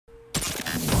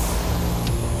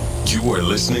You are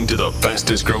listening to the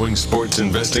fastest growing sports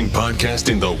investing podcast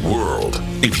in the world.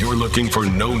 If you're looking for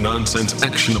no-nonsense,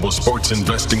 actionable sports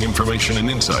investing information and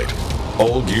insight,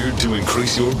 all geared to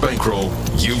increase your bankroll,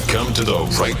 you've come to the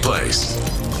right place.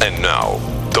 And now,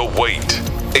 the wait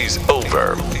is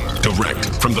over. Direct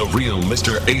from the real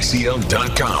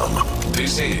MrACL.com,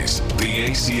 this is the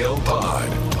ACL Pod,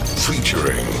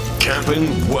 featuring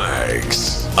Cap'n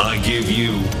Wags. I give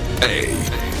you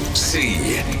ACL.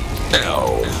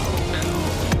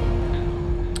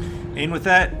 And with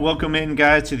that, welcome in,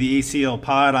 guys, to the ACL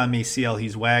Pod. I'm ACL,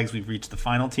 he's Wags. We've reached the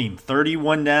final team.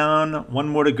 31 down, one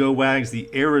more to go, Wags. The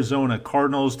Arizona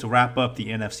Cardinals to wrap up the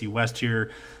NFC West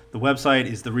here. The website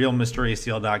is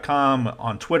therealmracl.com.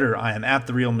 On Twitter, I am at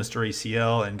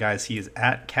therealmracl. And, guys, he is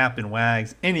at Cap'n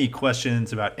Wags. Any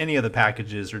questions about any of the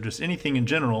packages or just anything in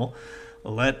general,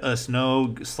 let us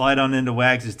know. Slide on into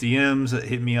Wags' DMs.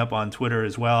 Hit me up on Twitter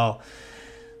as well.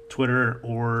 Twitter,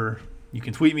 or you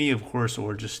can tweet me, of course,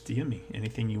 or just DM me.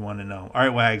 Anything you want to know. All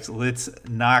right, Wags, let's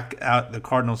knock out the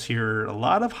Cardinals here. A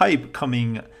lot of hype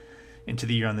coming into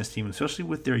the year on this team, especially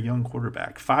with their young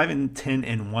quarterback.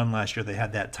 5-10-1 last year. They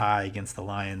had that tie against the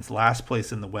Lions. Last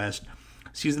place in the West.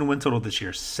 Season win total this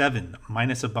year, 7,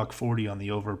 minus $140 on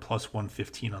the over, plus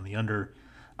 115 on the under.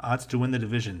 Odds to win the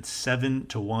division,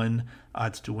 7-1.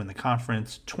 Odds to win the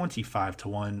conference,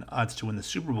 25-1. Odds to win the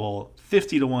Super Bowl,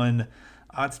 50-1.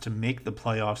 Odds to make the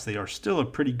playoffs, they are still a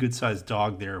pretty good-sized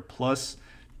dog there, plus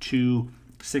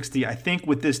 260. I think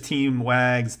with this team,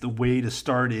 Wags, the way to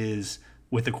start is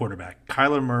with the quarterback.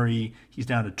 Kyler Murray, he's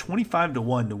down to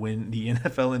 25-1 to win the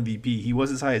NFL MVP. He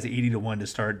was as high as 80-1 to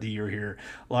start the year here.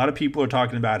 A lot of people are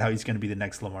talking about how he's going to be the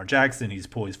next Lamar Jackson. He's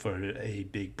poised for a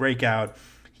big breakout.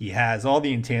 He has all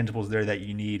the intangibles there that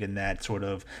you need in that sort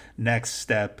of next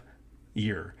step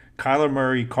year. Kyler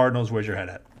Murray, Cardinals, where's your head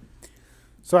at?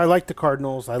 So I like the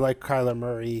Cardinals. I like Kyler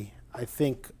Murray. I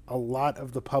think a lot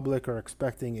of the public are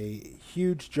expecting a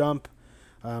huge jump.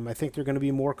 I think they're going to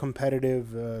be more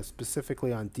competitive,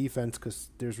 specifically on defense, because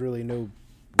there's really no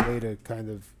way to kind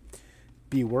of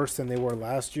be worse than they were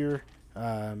last year.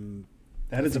 That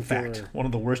is a fact. One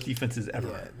of the worst defenses ever.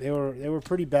 Yeah, they were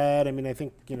pretty bad. I mean, I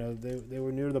think they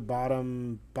were near the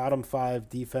bottom 5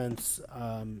 defense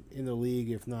in the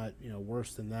league, if not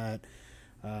worse than that.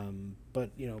 But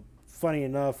funny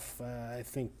enough, I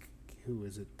think, who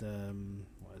is it?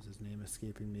 Why is his name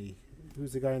escaping me?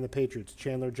 Who's the guy in the Patriots?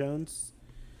 Chandler Jones?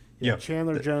 Yeah.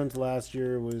 Chandler Jones last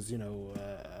year was,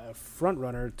 a front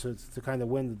runner to kind of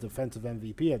win the defensive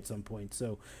MVP at some point.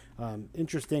 So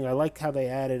interesting. I like how they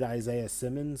added Isaiah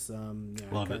Simmons. Love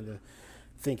I kind of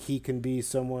think he can be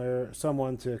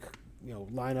someone to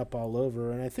line up all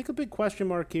over. And I think a big question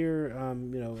mark here,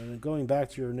 and going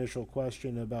back to your initial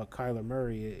question about Kyler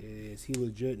Murray, is he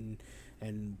legit?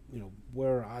 And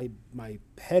where my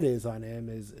head is on him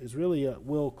is really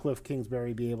will Cliff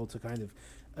Kingsbury be able to kind of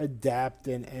adapt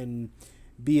and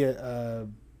be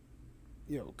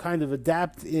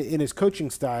adapt in his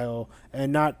coaching style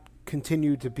and not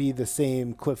continue to be the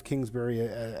same Cliff Kingsbury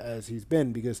as he's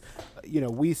been, because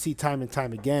we see time and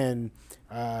time again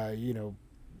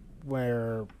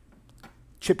where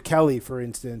Chip Kelly, for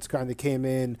instance, kind of came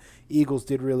in, Eagles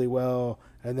did really well,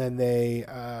 and then they,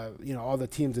 all the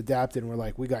teams adapted and were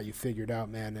like, we got you figured out,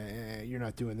 man. You're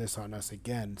not doing this on us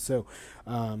again. So,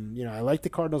 I like the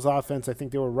Cardinals offense. I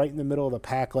think they were right in the middle of the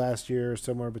pack last year,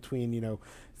 somewhere between,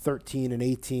 13 and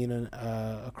 18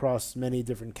 across many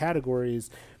different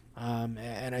categories.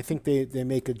 And I think they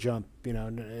make a jump.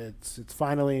 It's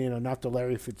finally, not the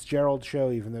Larry Fitzgerald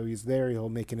show. Even though he's there, he'll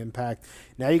make an impact.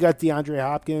 Now you got DeAndre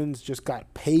Hopkins, just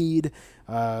got paid.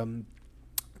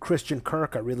 Christian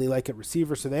Kirk, I really like at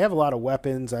receiver. So they have a lot of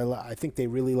weapons. I think they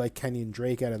really like Kenyon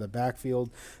Drake out of the backfield.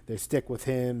 They stick with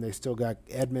him. They still got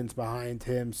Edmonds behind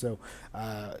him. So,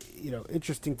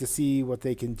 interesting to see what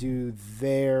they can do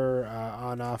there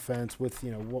on offense with,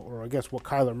 what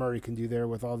Kyler Murray can do there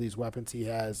with all these weapons he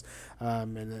has.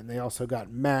 And then they also got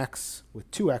Max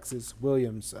with 2 X's,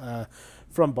 Williams,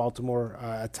 from Baltimore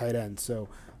at tight end. So,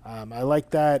 I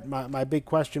like that. My big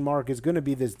question mark is going to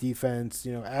be this defense.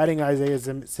 Adding Isaiah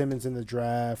Simmons in the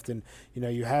draft, and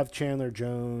you have Chandler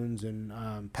Jones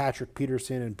and Patrick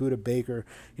Peterson and Budda Baker.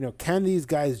 Can these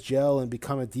guys gel and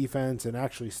become a defense and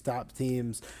actually stop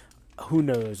teams? Who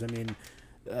knows? I mean,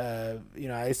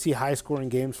 I see high-scoring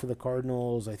games for the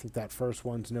Cardinals. I think that first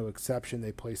one's no exception.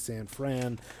 They play San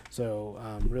Fran, so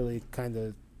really kind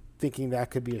of thinking that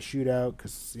could be a shootout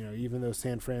because, even though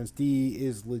San Fran's D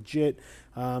is legit.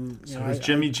 So is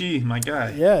Jimmy G, my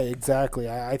guy. Yeah, exactly.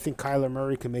 I think Kyler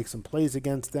Murray can make some plays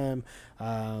against them.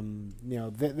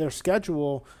 Their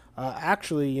schedule,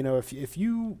 actually, if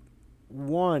you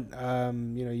want.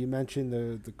 You mentioned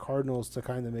the Cardinals to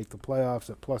kind of make the playoffs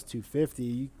at plus 250.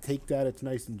 You take that, it's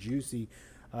nice and juicy,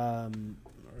 or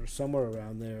somewhere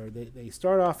around there. They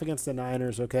start off against the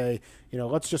Niners. Okay,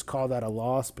 let's just call that a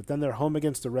loss. But then they're home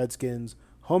against the Redskins,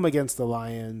 home against the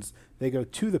Lions. They go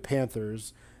to the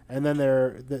Panthers, and then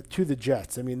they're to the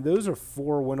Jets. I mean, those are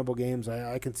 4 winnable games.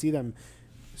 I can see them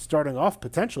starting off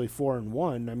potentially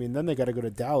 4-1. I mean, then they got to go to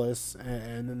Dallas,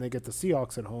 and then they get the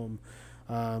Seahawks at home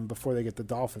before they get the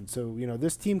Dolphins. So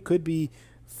this team could be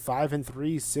 5-3,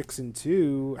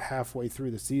 6-2 halfway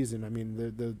through the season. I mean,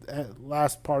 the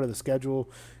last part of the schedule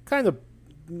kind of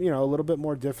a little bit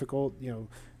more difficult.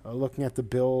 Looking at the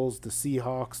Bills, the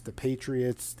Seahawks, the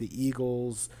Patriots, the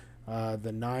Eagles,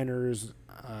 the Niners,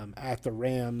 at the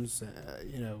Rams.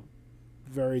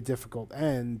 Very difficult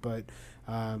end, but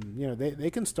they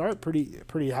can start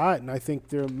pretty hot, and I think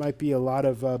there might be a lot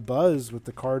of buzz with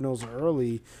the Cardinals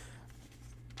early.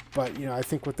 But I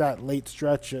think with that late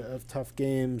stretch of tough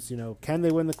games, can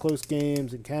they win the close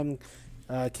games, and can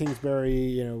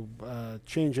Kingsbury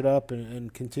change it up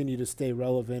and continue to stay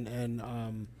relevant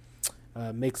and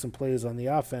make some plays on the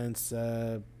offense?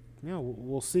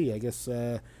 We'll see. I guess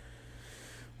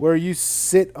where you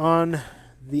sit on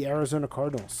the Arizona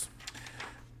Cardinals.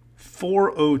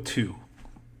 402.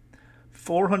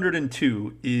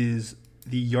 402 is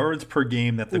the yards per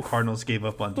game that the Cardinals gave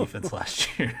up on defense last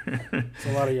year. It's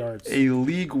a lot of yards. A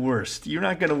league worst. You're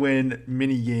not going to win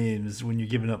many games when you're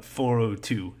giving up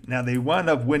 402. Now, they wound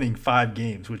up winning 5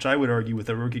 games, which I would argue with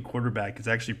a rookie quarterback is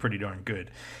actually pretty darn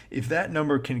good. If that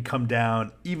number can come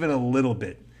down even a little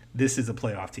bit, this is a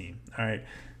playoff team. All right.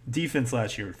 Defense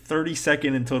last year,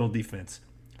 32nd in total defense,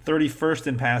 31st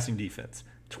in passing defense,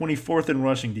 24th in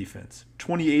rushing defense,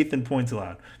 28th in points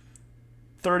allowed,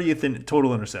 30th in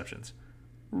total interceptions.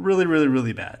 Really, really,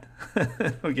 really bad.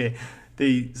 Okay,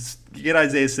 they get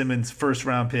Isaiah Simmons,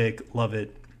 first-round pick, love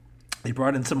it. They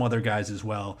brought in some other guys as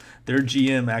well. Their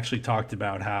GM actually talked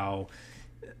about how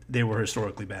they were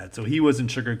historically bad, so he wasn't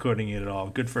sugarcoating it at all.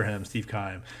 Good for him, Steve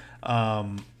Keim.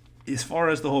 As far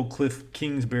as the whole Cliff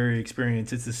Kingsbury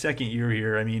experience, it's the second year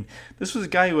here. I mean, this was a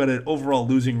guy who had an overall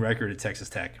losing record at Texas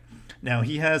Tech. Now,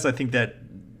 he has, I think, that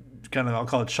kind of, I'll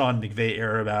call it Sean McVay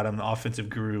era about him, the offensive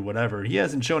guru, whatever. He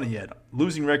hasn't shown it yet.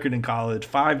 Losing record in college,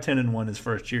 5-10-1 his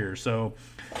first year. So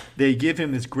they give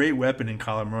him this great weapon in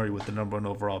Kyler Murray with the number 1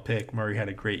 overall pick. Murray had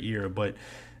a great year. But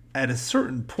at a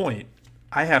certain point,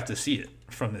 I have to see it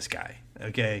from this guy,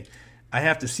 okay? I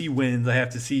have to see wins. I have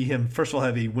to see him, first of all,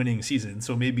 have a winning season.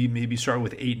 So maybe start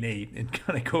with 8-8 and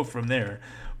kind of go from there.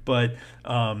 But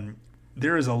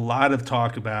there is a lot of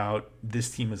talk about this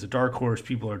team as a dark horse.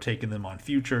 People are taking them on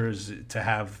futures to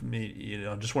have,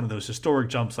 just one of those historic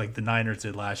jumps like the Niners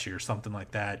did last year, something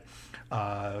like that.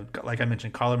 Like I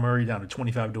mentioned, Kyler Murray down to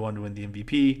 25-1 to win the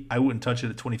MVP. I wouldn't touch it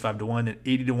at 25-1. At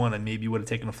 80-1, I maybe would have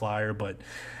taken a flyer, but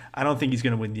I don't think he's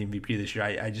going to win the MVP this year.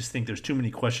 I just think there's too many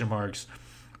question marks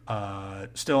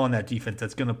still on that defense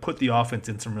that's going to put the offense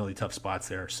in some really tough spots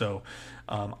there. So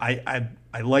I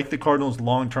like the Cardinals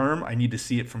long term. I need to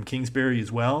see it from Kingsbury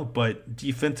as well, but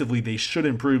defensively they should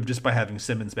improve just by having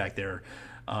Simmons back there,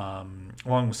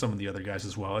 along with some of the other guys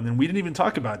as well. And then we didn't even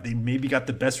talk about it. They maybe got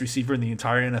the best receiver in the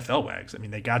entire NFL, Wags. I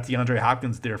mean, they got DeAndre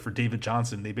Hopkins there for David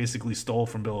Johnson. They basically stole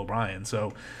from Bill O'Brien.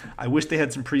 So I wish they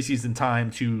had some preseason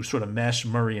time to sort of mesh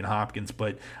Murray and Hopkins,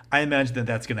 but I imagine that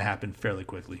that's going to happen fairly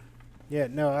quickly. Yeah,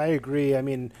 no, I agree. I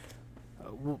mean,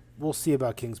 we'll see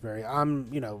about Kingsbury.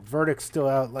 Verdict's still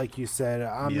out, like you said.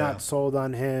 I'm not sold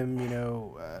on him.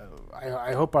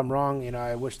 I hope I'm wrong.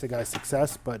 I wish the guy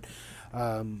success, but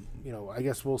I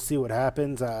guess we'll see what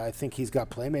happens. I think he's got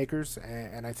playmakers,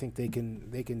 and I think they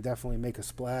can definitely make a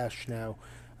splash now.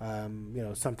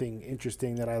 Something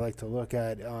interesting that I like to look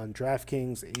at on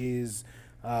DraftKings is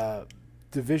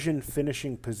division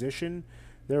finishing position.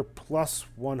 They're plus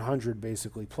 100,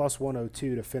 basically, plus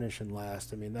 102 to finish in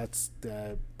last. I mean, that's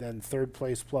then third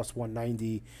place plus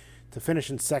 190, to finish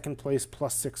in second place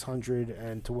plus 600,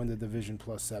 and to win the division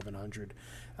plus 700.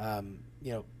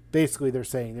 Basically they're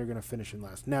saying they're going to finish in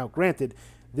last. Now, granted,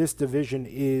 this division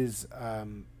is a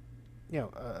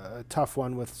tough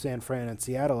one with San Fran and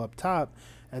Seattle up top,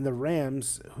 and the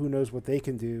Rams, who knows what they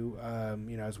can do,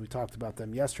 as we talked about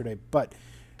them yesterday. But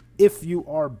if you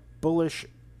are bullish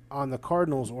on the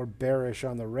Cardinals or bearish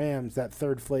on the Rams, that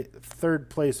third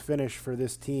place finish for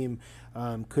this team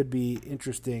could be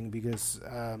interesting because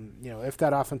if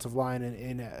that offensive line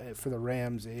in for the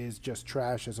Rams is just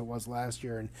trash as it was last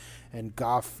year, and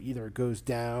Goff either goes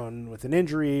down with an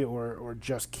injury or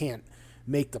just can't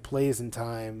make the plays in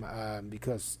time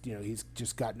because he's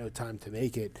just got no time to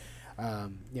make it.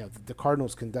 the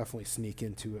Cardinals can definitely sneak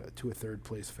into a third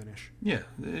place finish. Yeah,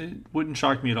 it wouldn't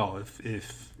shock me at all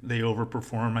if they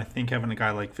overperform. I think having a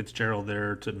guy like Fitzgerald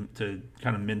there to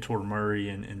kind of mentor Murray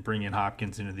and bring in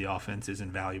Hopkins into the offense is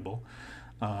invaluable.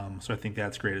 So I think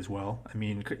that's great as well. I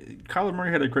mean, Kyler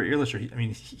Murray had a great year this year. I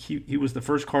mean, he was the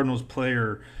first Cardinals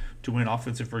player to win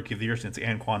Offensive Rookie of the Year since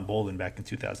Anquan Boldin back in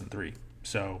 2003.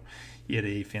 So he had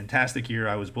a fantastic year.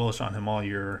 I was bullish on him all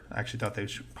year. I actually thought they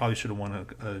probably should have won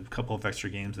a couple of extra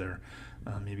games there,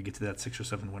 maybe get to that 6 or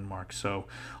 7 win mark. So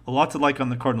a lot to like on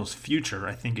the Cardinals' future.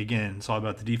 I think, again, it's all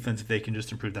about the defense. If they can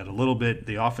just improve that a little bit,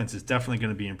 the offense is definitely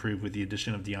going to be improved with the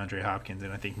addition of DeAndre Hopkins,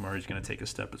 and I think Murray's going to take a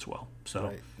step as well. So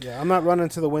right. Yeah, I'm not running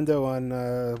to the window on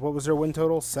what was their win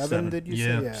total? 7, did you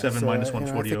say? Yeah, 7 minus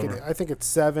 140 over. I think it's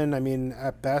 7. I mean,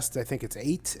 at best, I think it's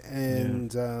 8.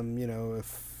 And,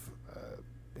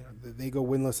 if they go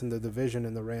winless in the division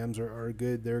and the Rams are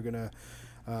good, they're going to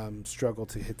struggle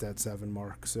to hit that 7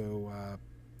 mark. So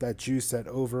that juice at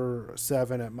over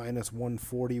 7 at minus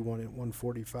 140,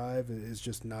 145 is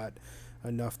just not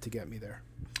enough to get me there.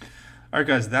 All right,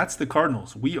 guys, that's the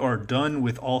Cardinals. We are done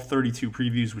with all 32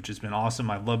 previews, which has been awesome.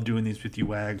 I love doing these with you,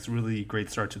 Wags. Really great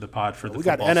start to the pod for the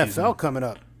football season. We got NFL coming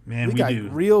up. Man, we got do.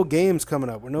 Real games coming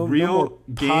up. We're no more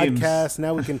podcasts.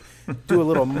 Now we can do a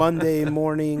little Monday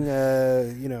morning.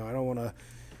 I don't want to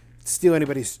steal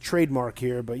anybody's trademark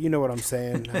here, but you know what I'm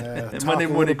saying. Monday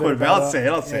morning quarterback. I'll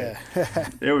say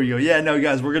it. There we go. Yeah, no,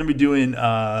 guys, we're going to be doing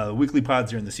weekly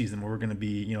pods during the season where we're going to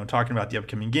be, talking about the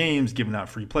upcoming games, giving out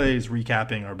free plays,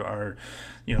 recapping our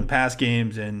the past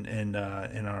games and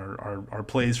our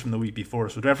plays from the week before.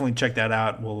 So definitely check that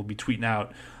out. We'll be tweeting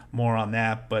out more on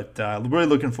that, but really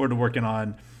looking forward to working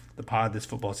on the pod this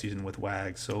football season with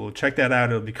Wags. So check that out.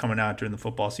 It'll be coming out during the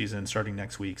football season starting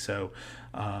next week. So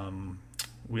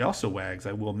we also, Wags,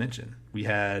 I will mention, we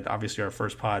had obviously our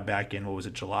first pod back in,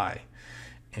 July,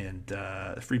 and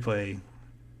free play.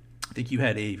 I think you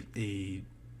had a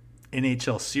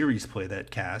NHL series play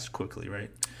that cast quickly,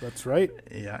 right? That's right.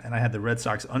 Yeah, and I had the Red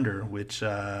Sox under, which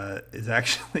is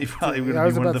actually probably going to be I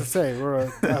was about to say,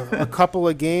 we're a couple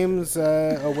of games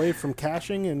away from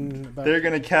cashing. And they're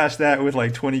going to cash that with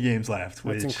like 20 games left.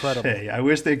 That's incredible. Hey, I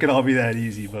wish they could all be that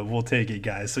easy, but we'll take it,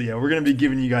 guys. So, yeah, we're going to be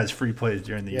giving you guys free plays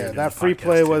during the year. Yeah, that free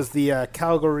play was the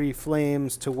Calgary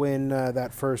Flames to win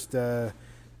that first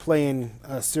play-in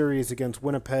series against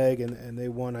Winnipeg, and they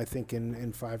won, I think,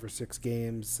 in 5 or 6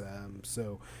 games.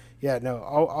 Yeah, no,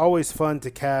 always fun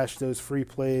to cash those free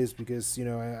plays because,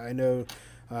 I know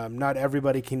not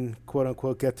everybody can,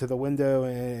 quote-unquote, get to the window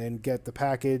and get the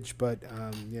package, but,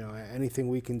 anything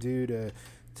we can do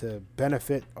to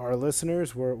benefit our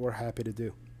listeners, we're happy to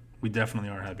do. We definitely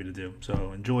are happy to do.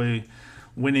 So enjoy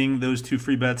winning those 2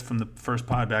 free bets from the first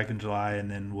pod back in July, and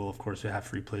then we'll, of course, have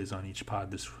free plays on each pod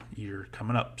this year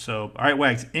coming up. So, all right,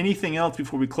 Wags, anything else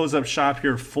before we close up shop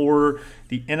here for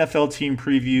the NFL team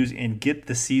previews and get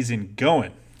the season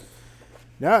going?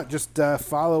 No, just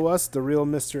follow us, The Real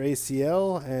Mr.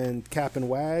 ACL, and Cap and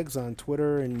Wags on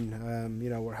Twitter, and,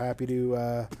 we're happy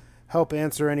to help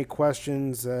answer any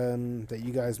questions that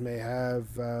you guys may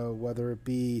have, whether it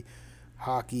be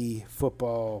hockey,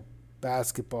 football,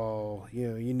 basketball,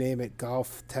 you name it,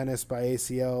 golf, tennis by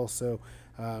ACL. So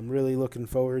I'm really looking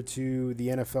forward to the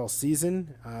NFL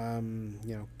season,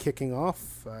 kicking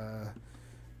off,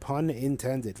 pun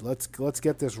intended. Let's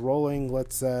get this rolling.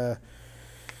 I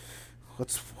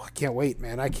can't wait,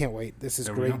 man. I can't wait. This is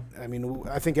great. I mean,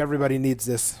 I think everybody needs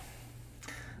this.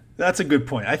 That's a good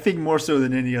point. I think more so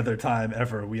than any other time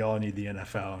ever, we all need the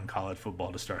NFL and college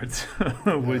football to start.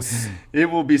 Yes. It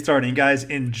will be starting. Guys,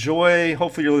 enjoy.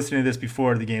 Hopefully you're listening to this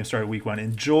before the game started week 1.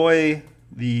 Enjoy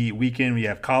the weekend. We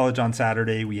have college on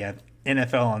Saturday. We have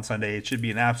NFL on Sunday. It should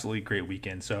be an absolutely great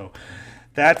weekend. So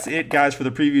that's it, guys, for the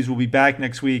previews. We'll be back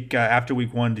next week after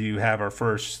week 1 to have our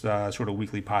first sort of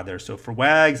weekly pod there. So for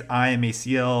Wags, I am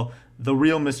ACL.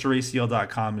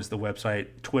 TheRealMrACL.com is the website,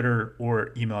 Twitter,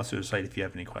 or email us to the site if you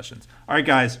have any questions. All right,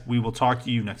 guys, we will talk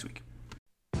to you next week.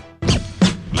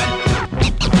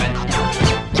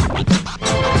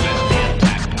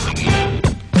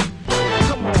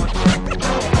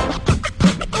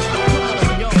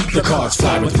 The cards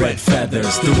fly with red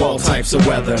feathers through all types of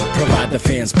weather. Provide the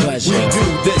fans pleasure. We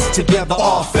do this together.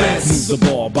 Offense. Move the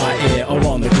ball by air or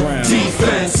on the ground.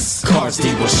 Defense. Cards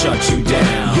D will shut you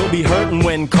down. You'll be hurting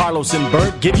when Carlos and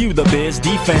Bert give you the biz.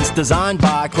 Defense designed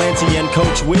by Clancy and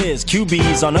Coach Wiz.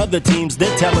 QBs on other teams,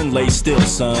 they're telling lay still,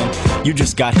 son. You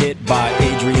just got hit by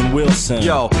Adrian Wilson.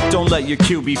 Yo, don't let your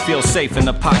QB feel safe in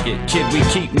the pocket. Kid, we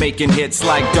keep making hits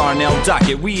like Darnell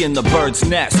Dockett. We in the bird's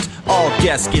nest. All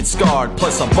guests get scarred,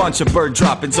 plus a bunch of bird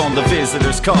droppings on the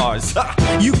visitors' cars.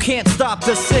 You can't stop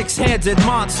the six-handed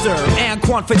monster.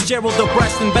 Anquan Fitzgerald, the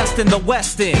breast invest in the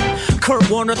West End. Kurt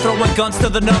Warner throwing guns to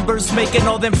the numbers, making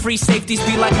all them free safeties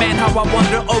be like, man, how I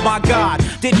wonder, oh my God,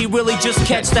 did he really just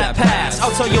catch that pass?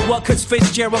 I'll tell you what, cause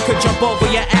Fitzgerald could jump over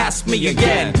you, ask me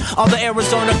again. All the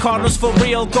Arizona Cardinals for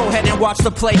real, go ahead and watch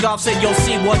the playoffs and you'll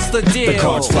see what's the deal. The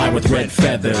Cards fly with red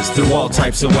feathers through all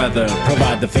types of weather.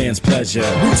 Provide the fans pleasure.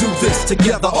 We do this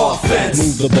together, offense.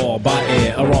 Move the ball by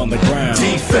air or on the ground.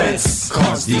 Defense.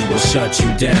 Cards D will shut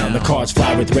you down. The Cards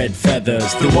fly with red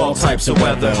feathers through all types of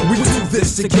weather. We do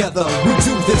this together. We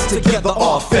do this together,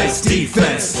 offense,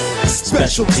 defense.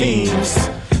 Special teams.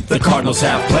 The Cardinals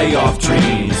have playoff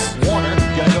dreams. Warner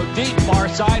gonna go deep, far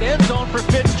side end zone for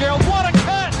Fitzgerald. What a